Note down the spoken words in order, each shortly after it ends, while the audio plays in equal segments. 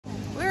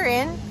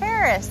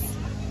Paris.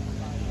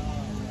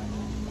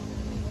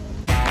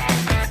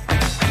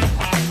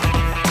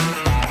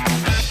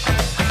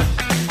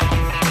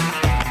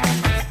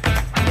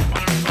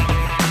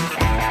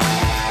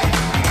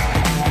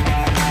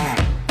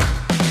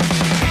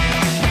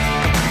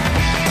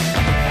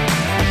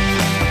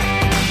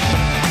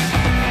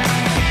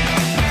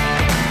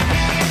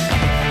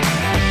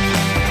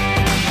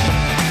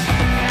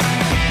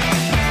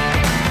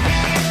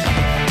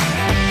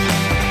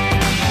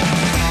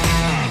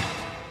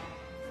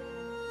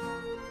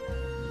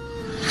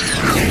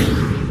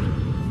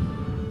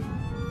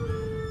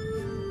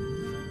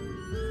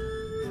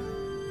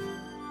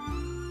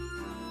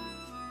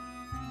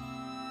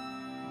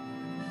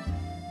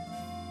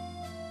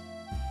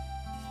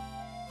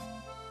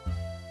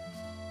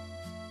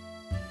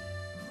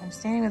 I'm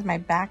standing with my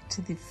back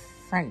to the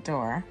front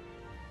door.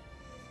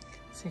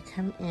 So I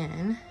come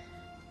in.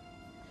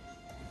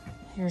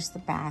 Here's the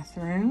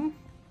bathroom.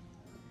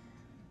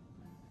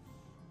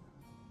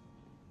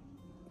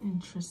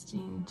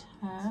 Interesting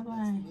tub.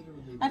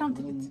 I don't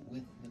think it's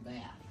with the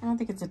bath. I don't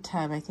think it's a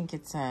tub. I think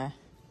it's a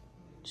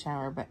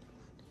shower, but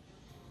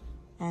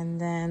and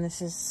then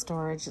this is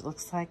storage, it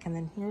looks like, and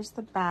then here's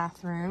the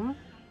bathroom.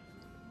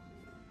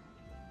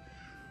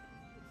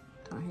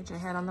 Don't hit your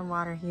head on the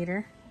water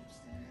heater.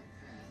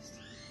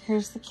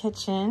 Here's the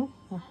kitchen.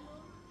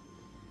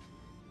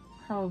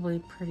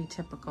 Probably pretty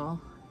typical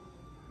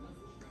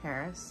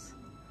Paris.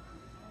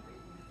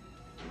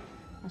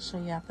 I'll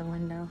show you out the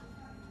window.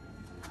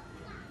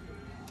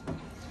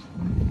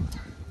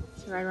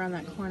 So right around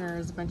that corner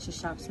is a bunch of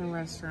shops and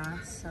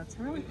restaurants, so it's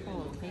a really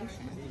cool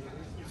location.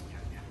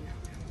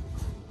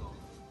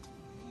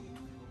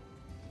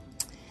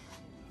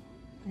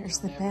 There's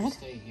the bed.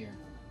 Stay here.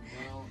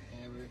 Don't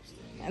ever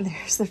stay. And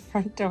there's the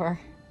front door.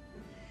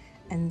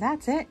 And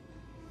that's it.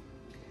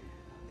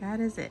 That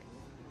is it.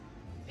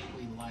 I think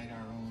we light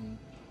our own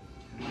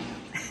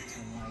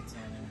lights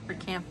on for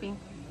camping.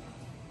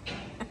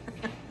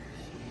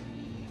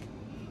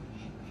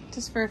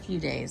 Just for a few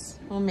days.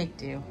 We'll make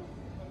do.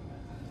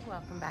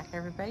 Welcome back,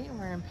 everybody.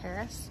 We're in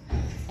Paris,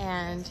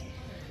 and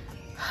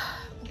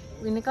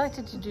we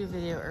neglected to do a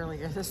video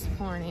earlier this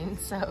morning,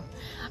 so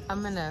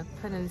I'm gonna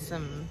put in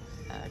some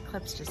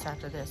clips just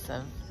after this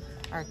of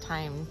our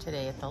time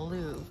today at the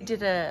Louvre. We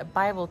did a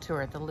Bible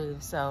tour at the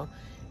Louvre, so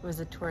it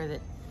was a tour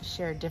that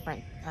shared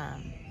different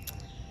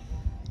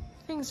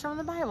things from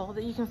the Bible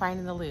that you can find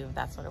in the Louvre.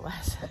 That's what it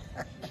was.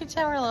 You can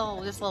tell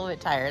we're just a little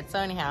bit tired. So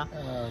anyhow,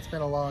 it's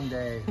been a long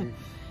day. We've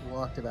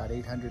walked about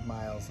 800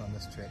 miles on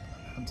this trip,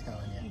 I'm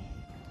telling you.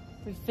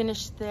 We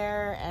finished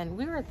there, and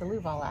we were at the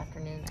Louvre all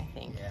afternoon, I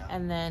think. Yeah.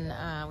 And then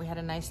we had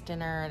a nice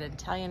dinner at an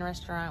Italian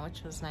restaurant,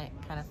 which was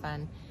kind of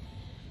fun.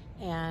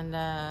 And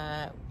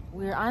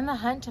we were on the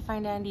hunt to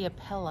find Andy a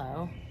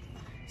pillow.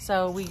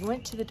 So we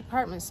went to the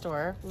department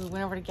store. We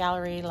went over to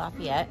Galerie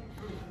Lafayette,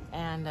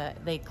 and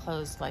they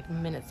closed like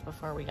minutes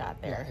before we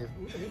got there.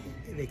 Yeah,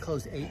 they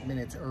closed 8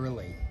 minutes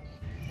early.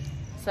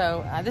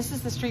 So this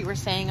is the street we're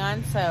staying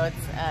on. So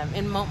it's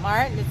in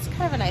Montmartre. It's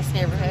kind of a nice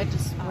neighborhood.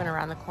 Just went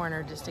around the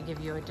corner just to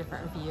give you a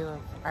different view of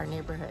our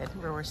neighborhood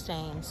where we're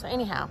staying. So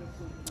anyhow.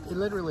 It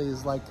literally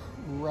is like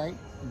right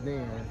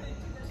there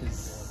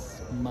is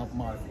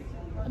Montmartre.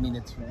 I mean,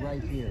 it's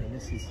right here.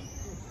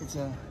 It's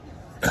a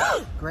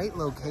great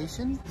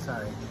location.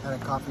 Sorry, I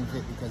had a coughing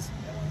fit because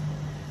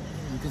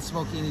you can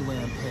smoke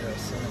anywhere in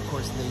Paris, and of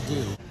course they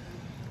do.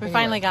 We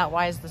finally got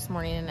wise this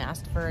morning and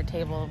asked for a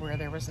table where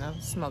there was no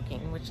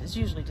smoking, which is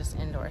usually just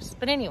indoors.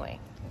 But anyway.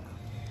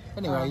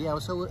 Yeah,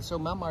 so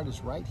Montmartre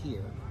is right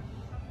here.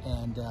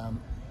 And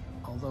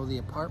although the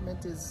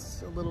apartment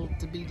is a little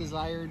to be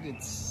desired,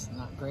 it's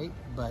not great,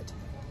 but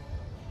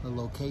the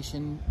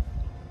location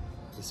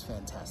is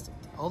fantastic.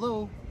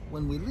 Although,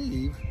 when we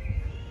leave,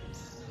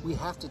 we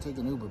have to take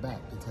an Uber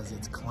back because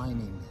it's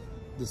climbing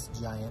this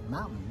giant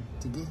mountain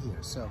to get here.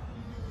 So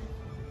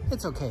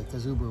it's okay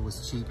because Uber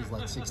was cheap. It's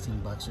like 16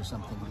 bucks or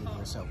something to get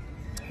here. So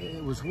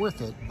it was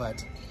worth it,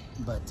 but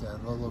the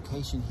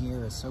location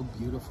here is so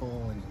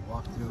beautiful, and you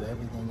walk through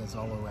everything that's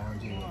all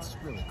around you. It's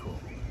really cool.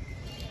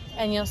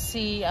 And you'll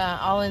see,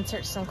 I'll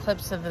insert some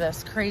clips of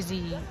this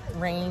crazy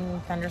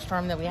rain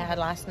thunderstorm that we had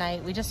last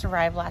night. We just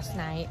arrived last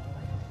night.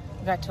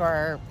 We got to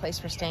our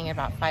place we're staying at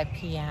about 5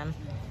 p.m.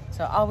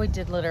 So all we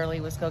did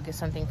literally was go get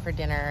something for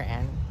dinner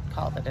and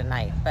called it a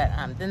night. But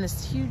then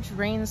this huge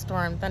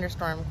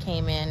thunderstorm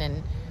came in,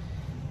 and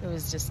it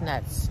was just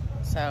nuts.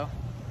 So,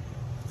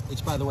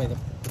 which, by the way, the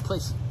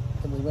place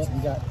that we went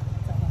and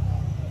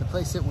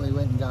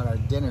got our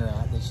dinner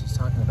at that she's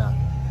talking about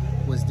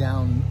was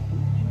down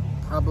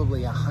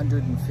probably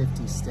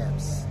 150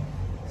 steps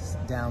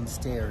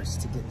downstairs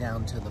to get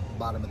down to the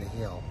bottom of the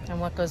hill. And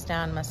what goes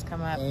down must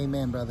come up.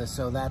 Amen, brother.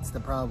 So that's the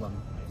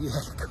problem. You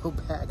have to go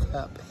back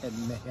up,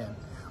 and man,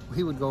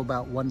 we would go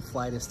about one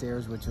flight of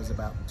stairs, which was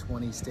about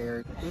 20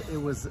 stairs. It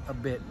was a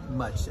bit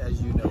much,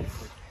 as you know,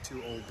 for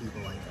two old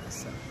people like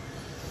us. So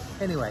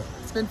anyway,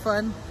 it's been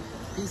fun.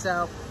 Peace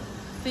out.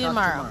 See you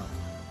tomorrow.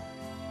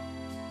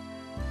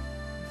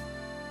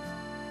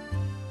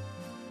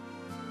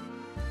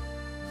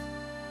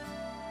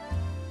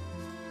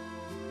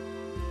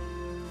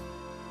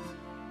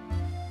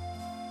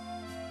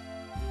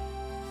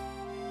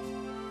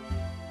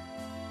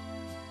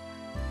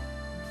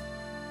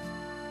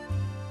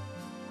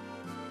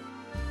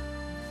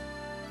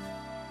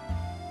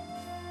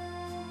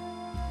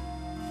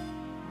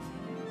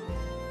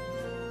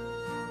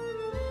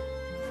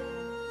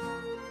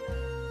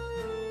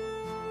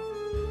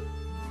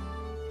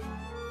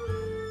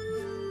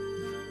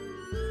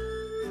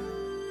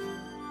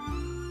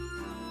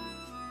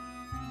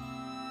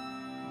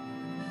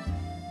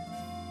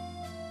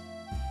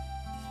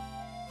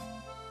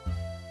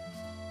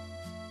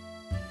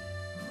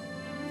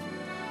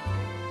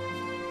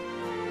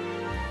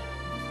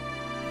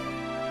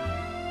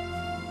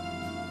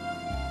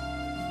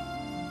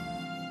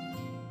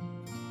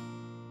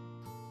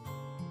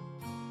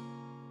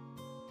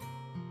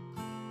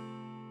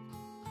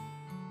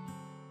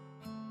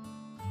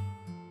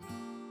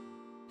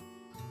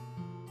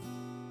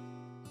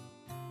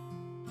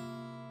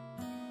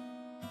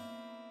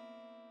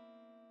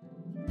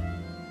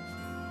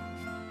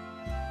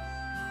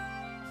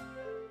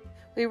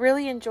 We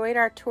really enjoyed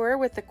our tour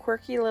with the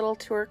quirky little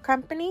tour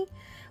company.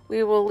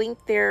 We will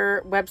link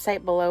their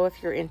website below if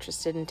you're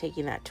interested in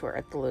taking that tour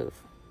at the Louvre.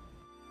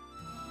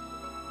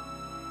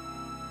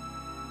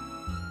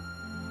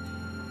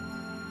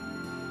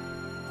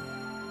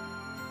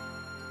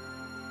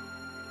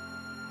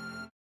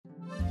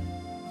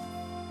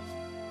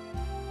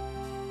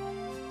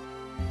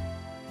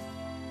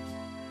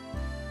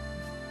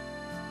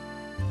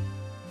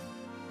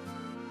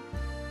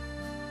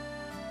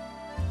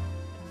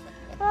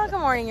 Well, good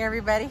morning,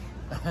 everybody.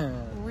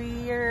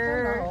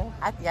 We're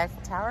at the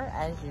Eiffel Tower,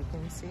 as you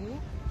can see.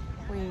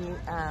 We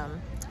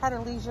had a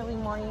leisurely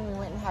morning. We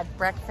went and had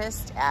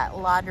breakfast at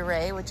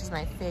Louvre, which is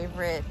my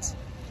favorite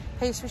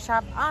pastry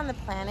shop on the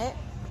planet.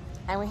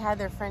 And we had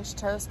their French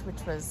toast,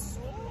 which was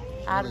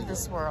out of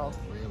this world.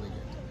 Really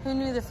good. Who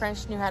knew the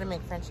French knew how to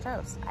make French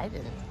toast? I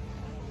didn't.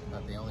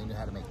 But they only knew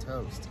how to make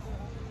toast.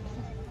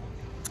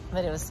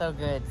 But it was so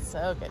good,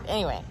 so good.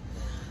 Anyway.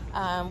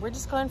 We're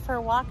just going for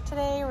a walk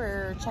today.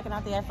 We're checking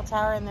out the Eiffel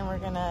Tower, and then we're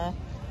gonna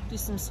do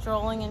some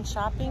strolling and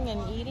shopping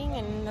and eating,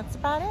 and that's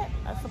about it.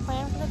 That's the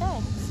plan for the day.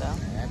 So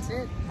That's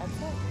it.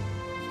 that's it.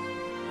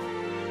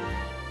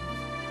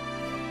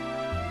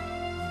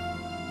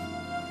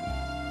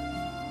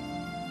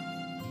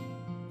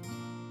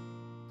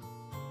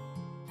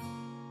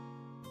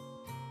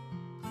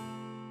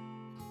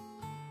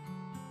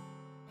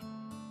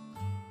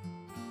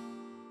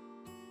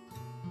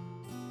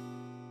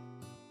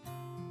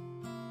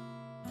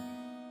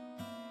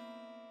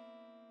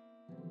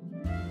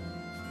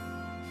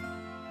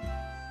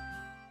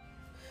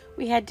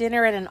 We had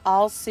dinner at an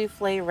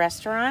all-souffle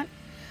restaurant.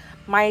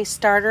 My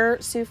starter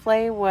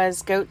souffle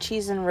was goat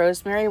cheese and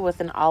rosemary with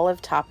an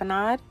olive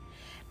tapenade.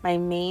 My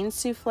main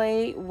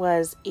souffle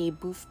was a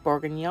boeuf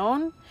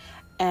bourguignon.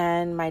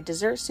 And my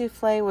dessert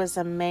souffle was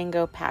a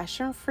mango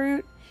passion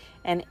fruit.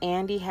 And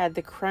Andy had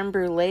the creme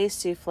brulee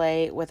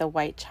souffle with a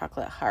white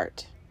chocolate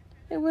heart.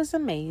 It was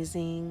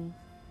amazing.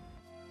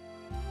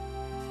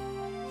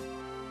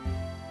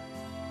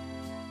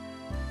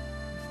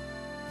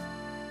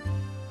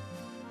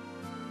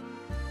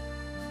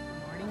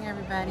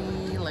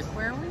 Everybody, look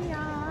where we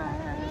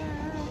are.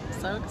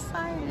 So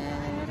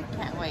excited.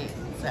 Can't wait.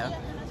 So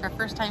it's our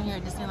first time here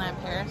at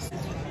Disneyland Paris,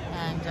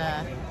 and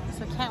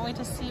so can't wait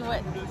to see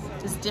what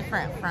is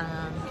different from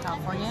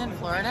California and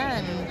Florida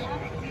and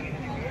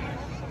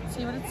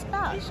see what it's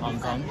about. Hong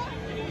Kong.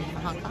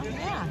 Hong Kong,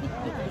 yeah.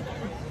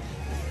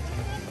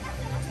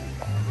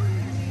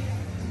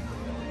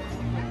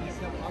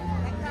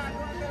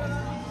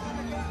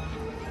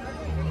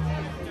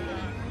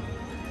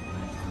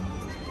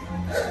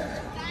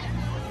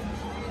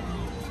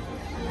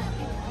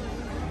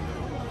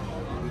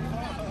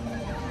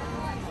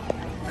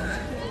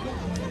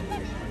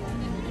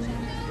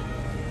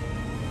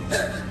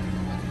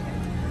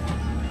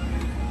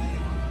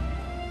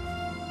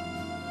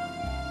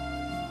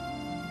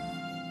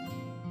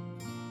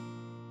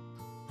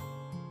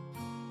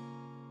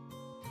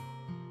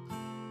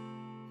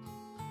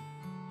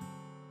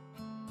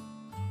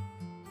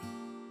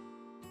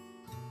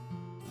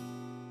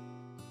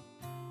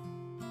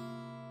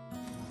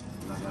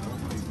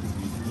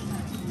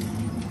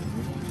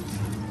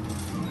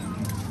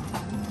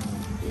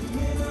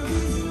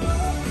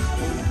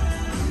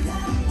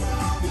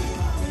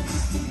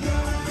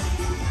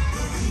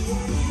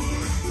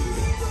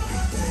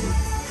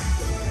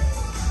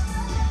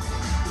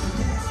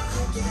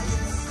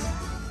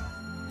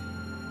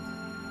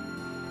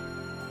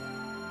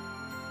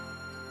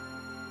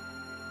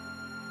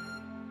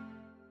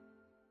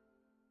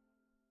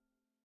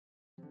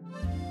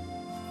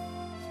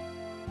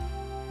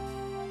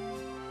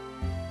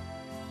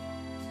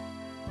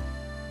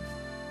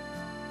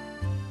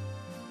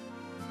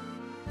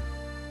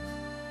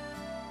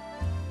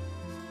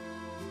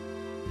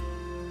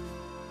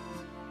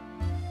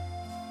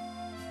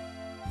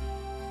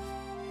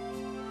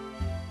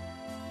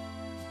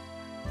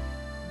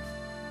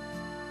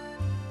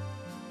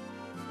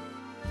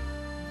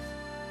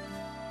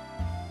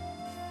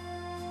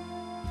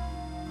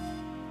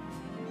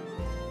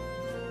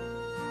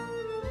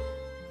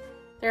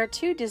 There are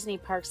 2 Disney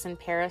parks in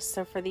Paris,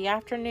 so for the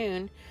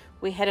afternoon,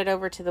 we headed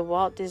over to the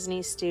Walt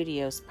Disney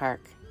Studios Park.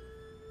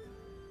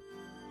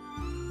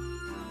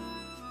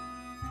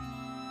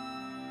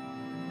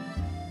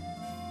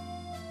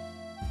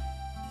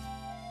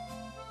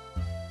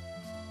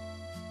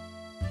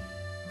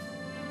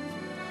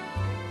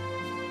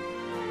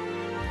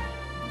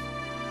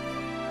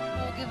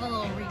 We'll give a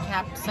little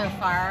recap so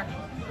far.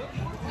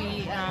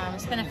 We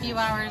spent a few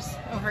hours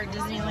over at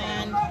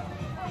Disneyland,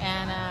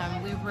 and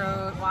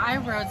I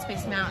rode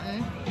Space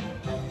Mountain.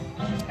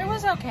 It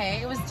was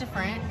okay. It was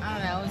different. I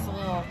don't know. It was a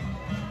little,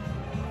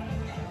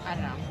 I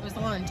don't know. It was a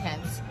little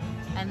intense.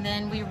 And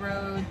then we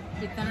rode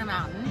Big Thunder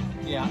Mountain.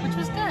 Yeah. Which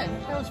was good.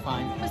 That was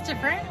fine. It was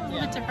different. It was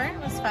a bit different.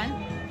 It was fun.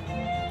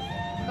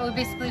 But we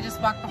basically just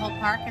walked the whole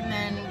park and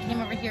then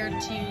came over here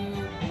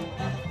to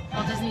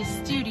Walt Disney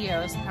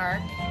Studios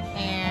Park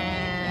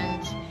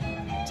and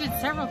did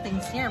several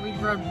things here. We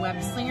rode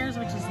web slingers,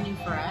 which is new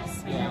for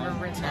us. We've never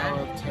ridden that. Tower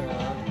of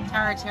Terror.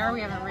 Tower of Terror,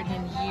 we haven't ridden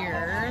in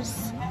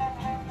years.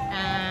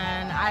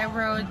 And I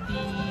rode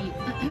the,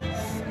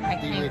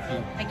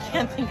 I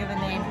can't think of the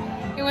name.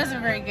 It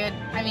wasn't very good.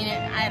 I mean,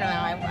 I don't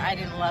know, I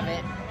didn't love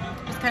it.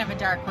 It was kind of a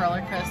dark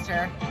roller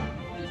coaster.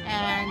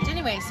 And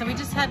anyway, so we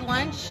just had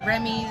lunch,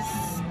 Remy's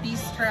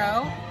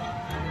Bistro,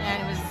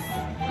 and it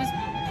was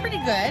pretty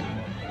good.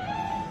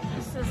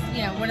 This is,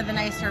 you know, one of the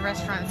nicer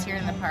restaurants here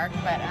in the park,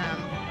 but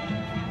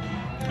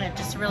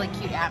just a really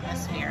cute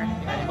atmosphere.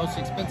 The most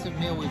expensive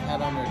meal we've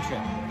had on our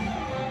trip.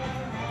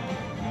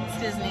 It's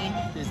Disney.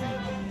 Disney.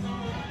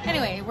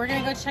 Anyway, we're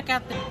gonna go check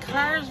out the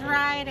Cars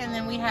ride, and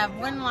then we have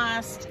one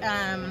last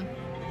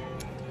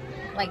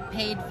like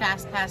paid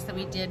fast pass that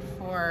we did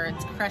for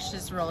it's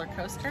Crush's roller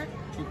coaster.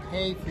 You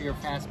pay for your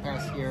fast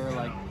pass here,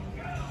 like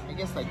I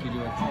guess like you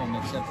do at home,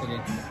 except that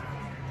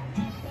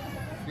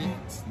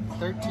it's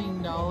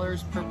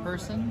 $13 per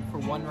person for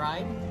one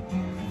ride.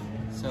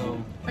 So,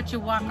 but you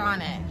walk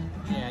on it.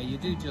 Yeah, you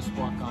do just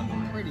walk on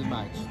it pretty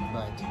much,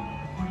 but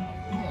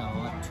you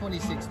know, like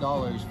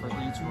 $26 for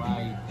each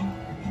ride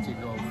to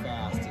go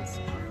fast is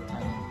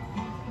kind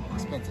of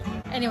expensive.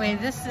 Anyway,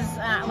 this is,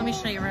 let me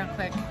show you real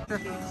quick, the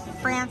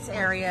France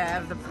area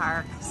of the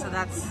park. So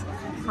that's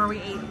where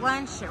we ate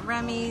lunch at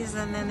Remy's,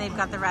 and then they've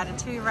got the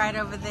Ratatouille ride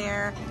over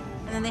there.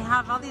 And then they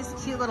have all these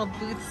cute little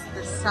booths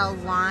that sell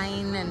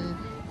wine and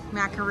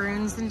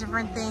macaroons and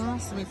different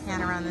things. Let me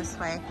pan around this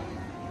way.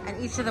 And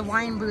each of the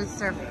wine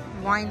booths are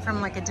wine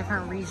from like a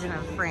different region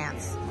of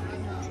France.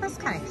 So that's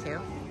kind of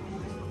cute.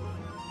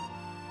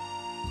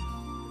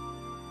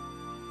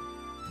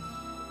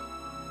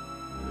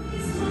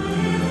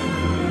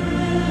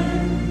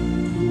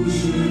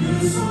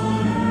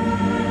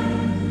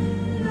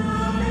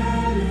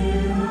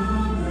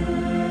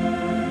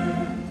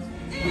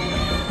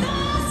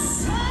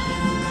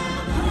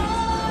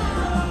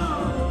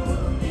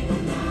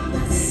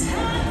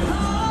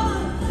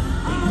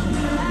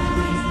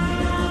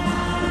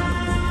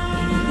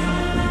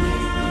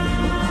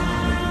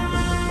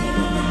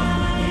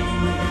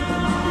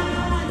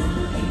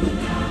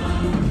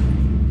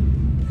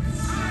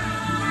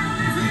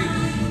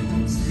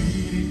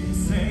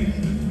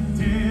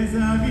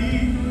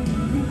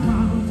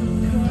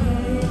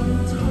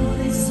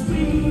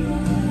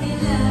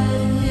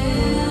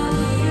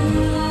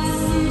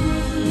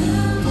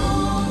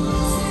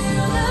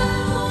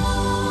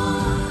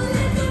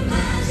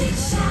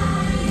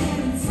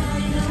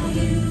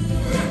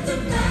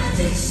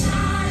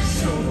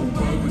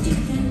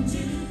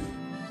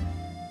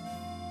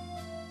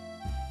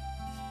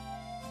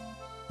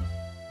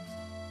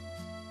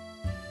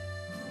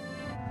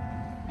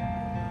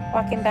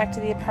 Walking back to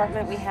the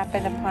apartment, we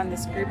happened upon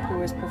this group who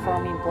was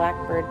performing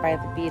Blackbird by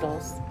the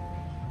Beatles.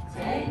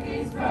 Take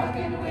these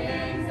broken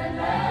wings and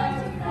learn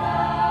to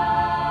fly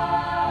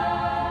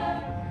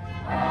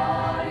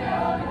all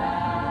your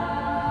life.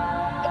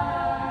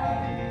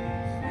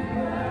 You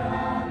were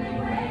only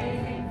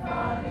waiting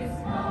for this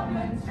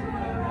moment to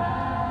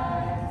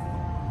arise.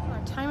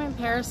 Our time in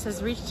Paris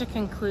has reached a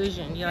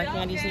conclusion. Do you like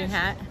Andy's new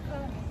hat?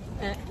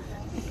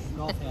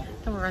 Golf hat.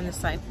 Come over on this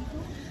side.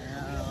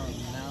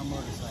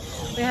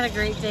 We had a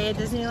great day at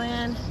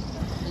Disneyland.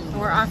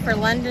 We're off for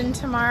London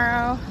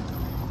tomorrow.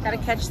 Got to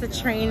catch the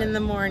train in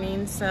the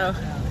morning, so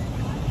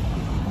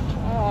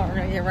we're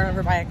gonna get run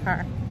over by a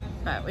car.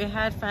 But we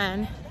had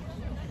fun,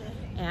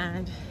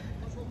 and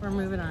we're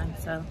moving on.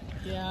 So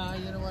yeah,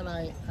 you know what?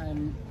 I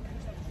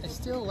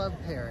still love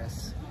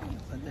Paris,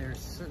 but there's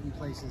certain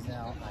places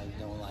now I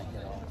don't like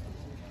at all.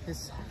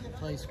 This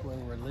place where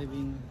we're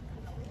living,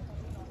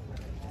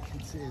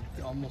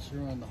 it almost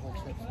ruined the whole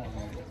trip for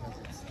me because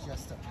it's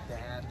just a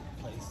bad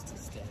place to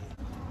stay.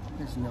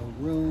 There's no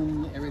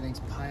room,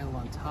 everything's piled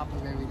on top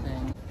of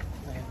everything.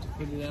 I have to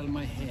put it out of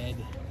my head.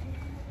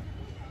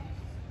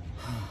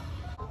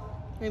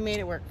 we made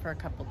it work for a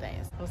couple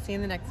days. We'll see you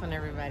in the next one,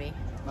 everybody.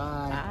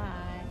 Bye.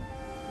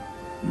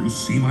 Bye. You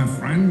see, my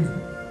friend,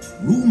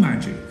 true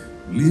magic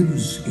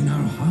lives in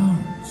our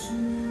hearts.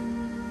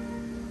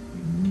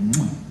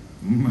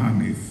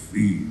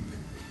 Magnifique.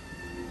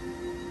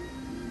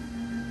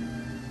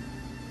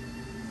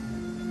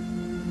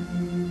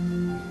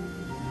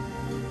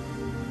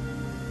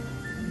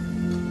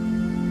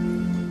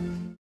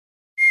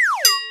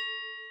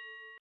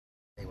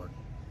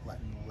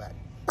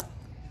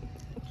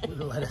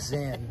 Let us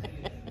in.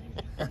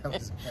 That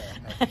was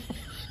bad.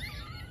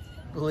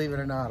 Believe it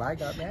or not, I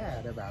got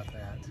mad about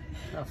that.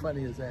 How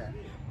funny is that?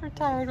 We're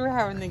tired. We're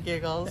having the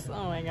giggles.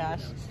 Oh my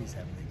gosh. No, she's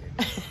having the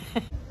giggles.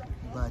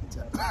 But,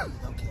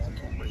 okay, I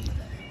can't breathe.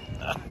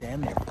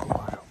 Damn there for a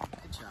while.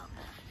 Good job.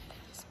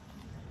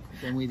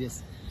 Then we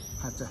just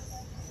have to...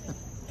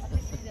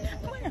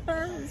 My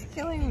arm is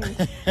killing me.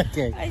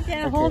 Okay. I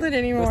can't hold it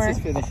anymore. Let's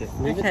just finish it.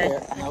 Leave it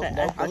there. No, Okay.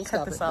 no, I'll don't cut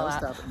stop this it. all Don't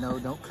out. stop it. No,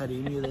 don't cut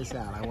any of this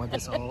out. I want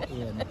this all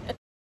in.